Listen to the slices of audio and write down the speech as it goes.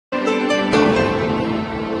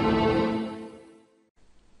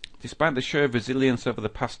Despite the show of resilience over the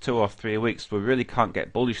past 2 or 3 weeks, we really can't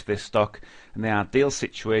get bullish this stock, and the ideal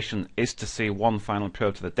situation is to see one final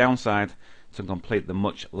probe to the downside to complete the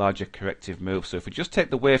much larger corrective move. So if we just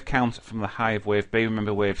take the wave count from the high of wave B,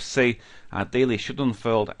 remember wave C ideally should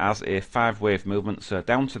unfold as a 5-wave movement, so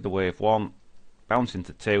down to the wave 1, bounce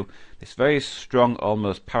into 2, this very strong,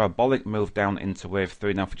 almost parabolic move down into wave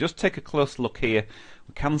 3. Now if we just take a close look here,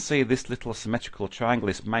 we can see this little symmetrical triangle,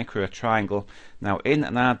 this micro triangle. Now in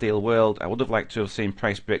an ideal world, I would have liked to have seen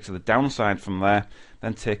price break to the downside from there,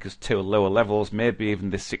 then take us to lower levels, maybe even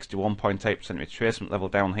this 61.8% retracement level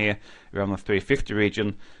down here around the 350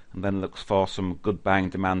 region, and then looks for some good buying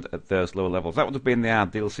demand at those lower levels. That would have been the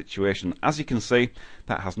ideal situation. As you can see,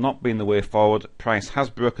 that has not been the way forward. Price has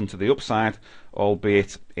broken to the upside,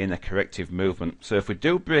 albeit in a corrective movement. So if we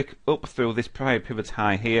do break up through this prior pivot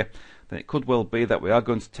high here, then it could well be that we are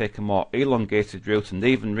going to take a more elongated route and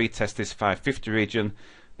even retest this 550 region,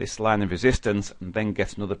 this line of resistance, and then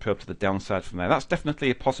get another probe to the downside from there. That's definitely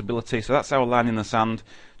a possibility. So that's our line in the sand,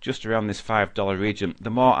 just around this $5 region. The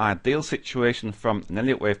more ideal situation from an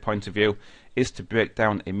Elliott wave point of view is to break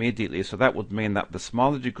down immediately. So that would mean that the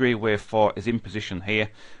smaller degree wave 4 is in position here.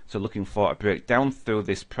 So looking for a breakdown through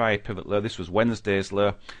this prior pivot low. This was Wednesday's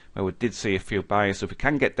low, where we did see a few buyers. So if we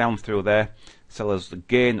can get down through there, sellers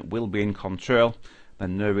again will be in control.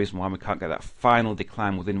 Then no reason why we can't get that final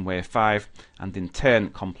decline within wave 5, and in turn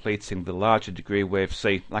completing the larger degree wave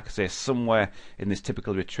C, like I say, somewhere in this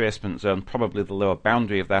typical retracement zone, probably the lower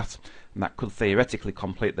boundary of that, and that could theoretically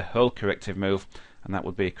complete the whole corrective move, and that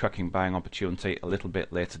would be a cracking buying opportunity a little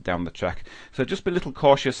bit later down the track. So just be a little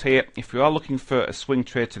cautious here. If you are looking for a swing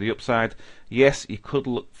trade to the upside, yes, you could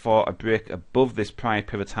look for a break above this prior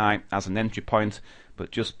pivot high as an entry point, but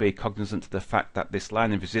just be cognizant of the fact that this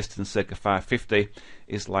line of resistance circa 550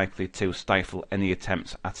 is likely to stifle any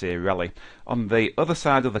attempts at a rally. On the other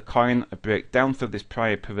side of the coin, a breakdown through this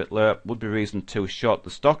prior pivot low would be reason to short the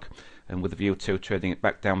stock, and with a view to trading it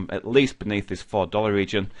back down at least beneath this $4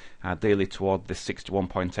 region, ideally toward this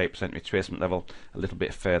 61.8% retracement level a little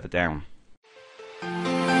bit further down.